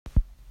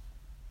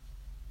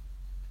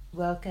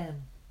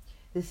Welcome.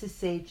 This is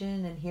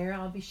Sagen, and here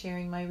I'll be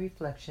sharing my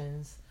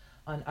reflections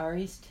on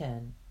Aries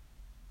 10.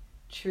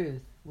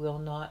 Truth will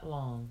not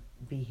long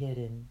be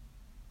hidden.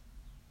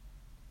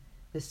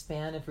 The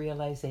span of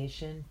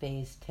realization,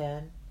 phase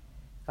 10,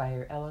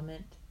 fire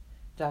element.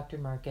 Dr.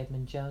 Mark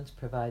Edmund Jones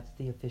provides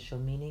the official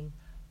meaning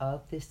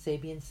of this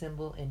Sabian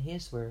symbol in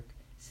his work,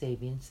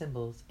 Sabian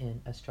Symbols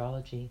in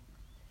Astrology.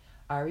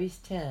 Aries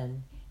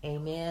 10, a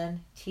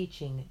man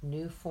teaching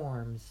new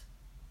forms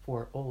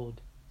for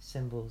old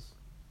symbols.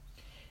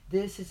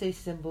 This is a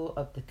symbol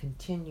of the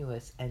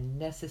continuous and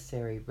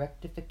necessary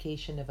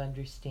rectification of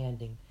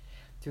understanding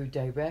through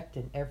direct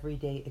and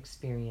everyday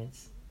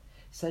experience,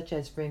 such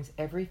as brings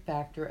every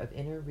factor of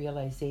inner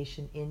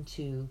realization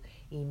into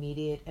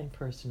immediate and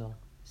personal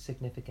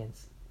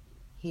significance.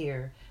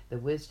 Here, the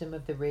wisdom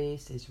of the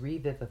race is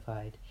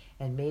revivified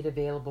and made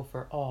available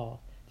for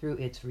all through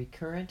its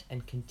recurrent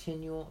and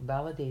continual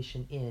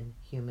validation in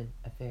human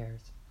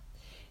affairs.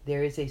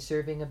 There is a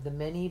serving of the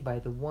many by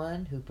the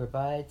one who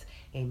provides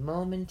a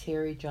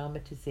momentary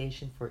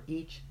dramatization for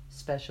each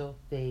special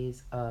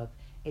phase of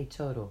a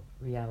total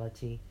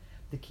reality.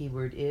 The key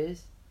word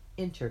is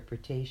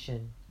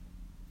interpretation.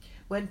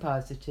 When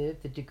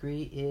positive, the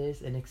degree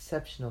is an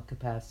exceptional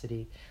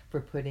capacity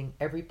for putting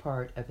every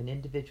part of an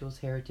individual's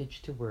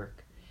heritage to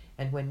work,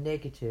 and when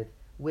negative,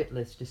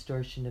 witless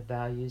distortion of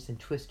values and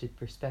twisted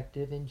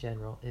perspective in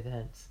general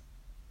events.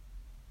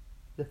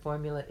 The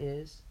formula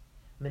is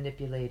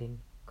manipulating,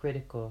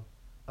 critical,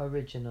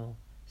 original,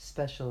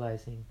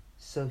 specializing,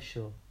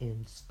 social,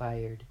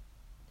 inspired.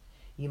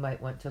 You might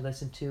want to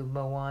listen to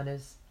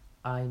Moana's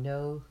I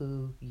Know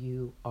Who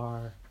You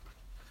Are.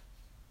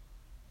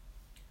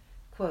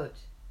 Quote,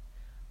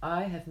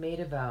 I have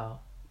made a vow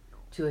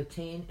to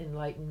attain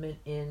enlightenment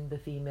in the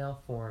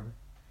female form,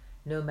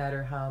 no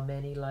matter how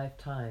many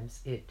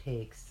lifetimes it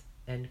takes.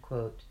 End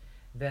quote.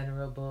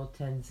 Venerable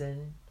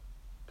Tenzin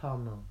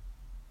Palmo.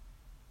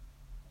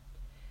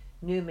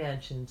 New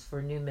Mansions for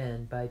New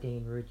Men by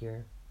Dane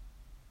Rudhyar.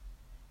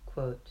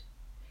 Quote,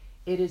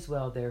 it is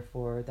well,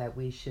 therefore, that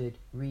we should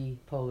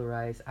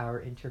repolarize our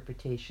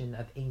interpretation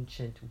of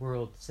ancient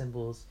world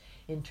symbols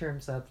in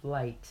terms of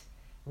light,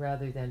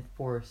 rather than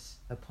force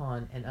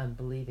upon an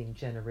unbelieving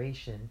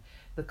generation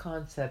the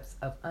concepts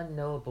of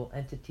unknowable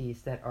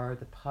entities that are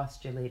the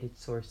postulated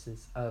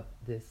sources of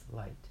this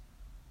light.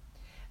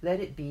 Let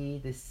it be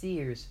the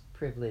seer's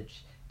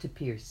privilege to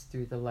pierce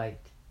through the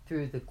light,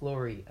 through the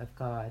glory of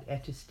God,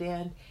 and to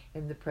stand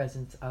in the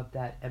presence of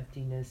that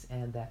emptiness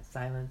and that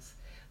silence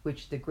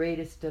which the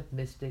greatest of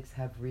mystics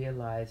have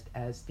realized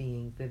as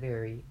being the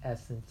very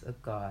essence of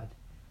God,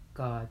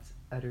 God's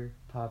utter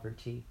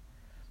poverty.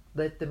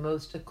 Let the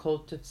most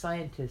occult of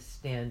scientists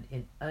stand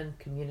in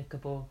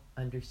uncommunicable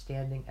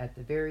understanding at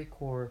the very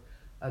core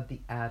of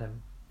the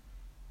atom,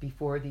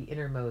 before the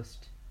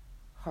innermost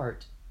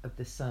heart of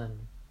the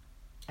sun.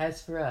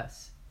 As for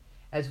us,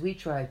 as we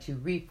try to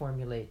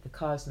reformulate the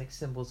cosmic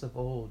symbols of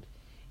old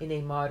in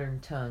a modern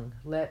tongue,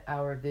 let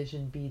our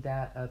vision be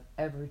that of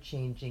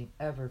ever-changing,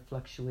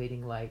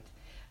 ever-fluctuating light.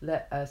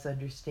 Let us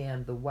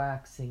understand the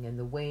waxing and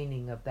the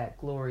waning of that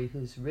glory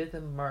whose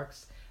rhythm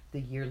marks the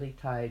yearly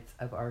tides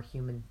of our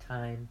human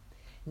time,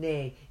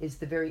 nay, is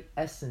the very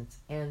essence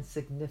and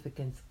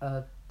significance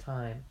of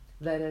time.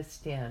 Let us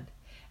stand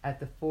at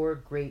the four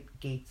great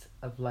gates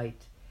of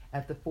light,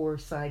 at the four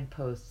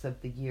signposts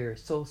of the year,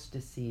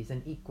 solstices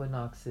and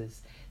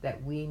equinoxes,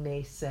 that we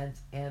may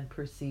sense and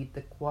perceive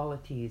the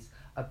qualities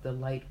of the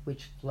light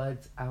which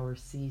floods our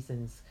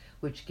seasons,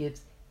 which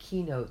gives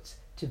keynotes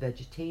to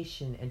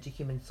vegetation and to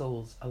human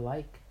souls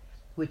alike,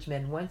 which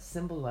men once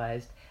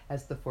symbolized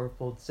as the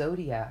fourfold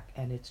zodiac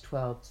and its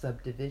 12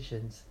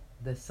 subdivisions,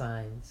 the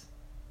signs.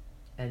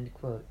 End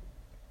quote.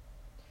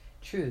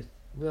 Truth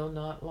will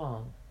not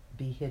long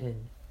be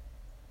hidden.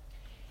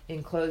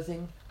 In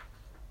closing,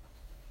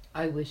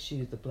 I wish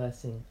you the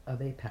blessing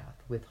of a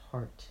path with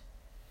heart.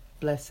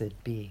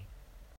 Blessed be.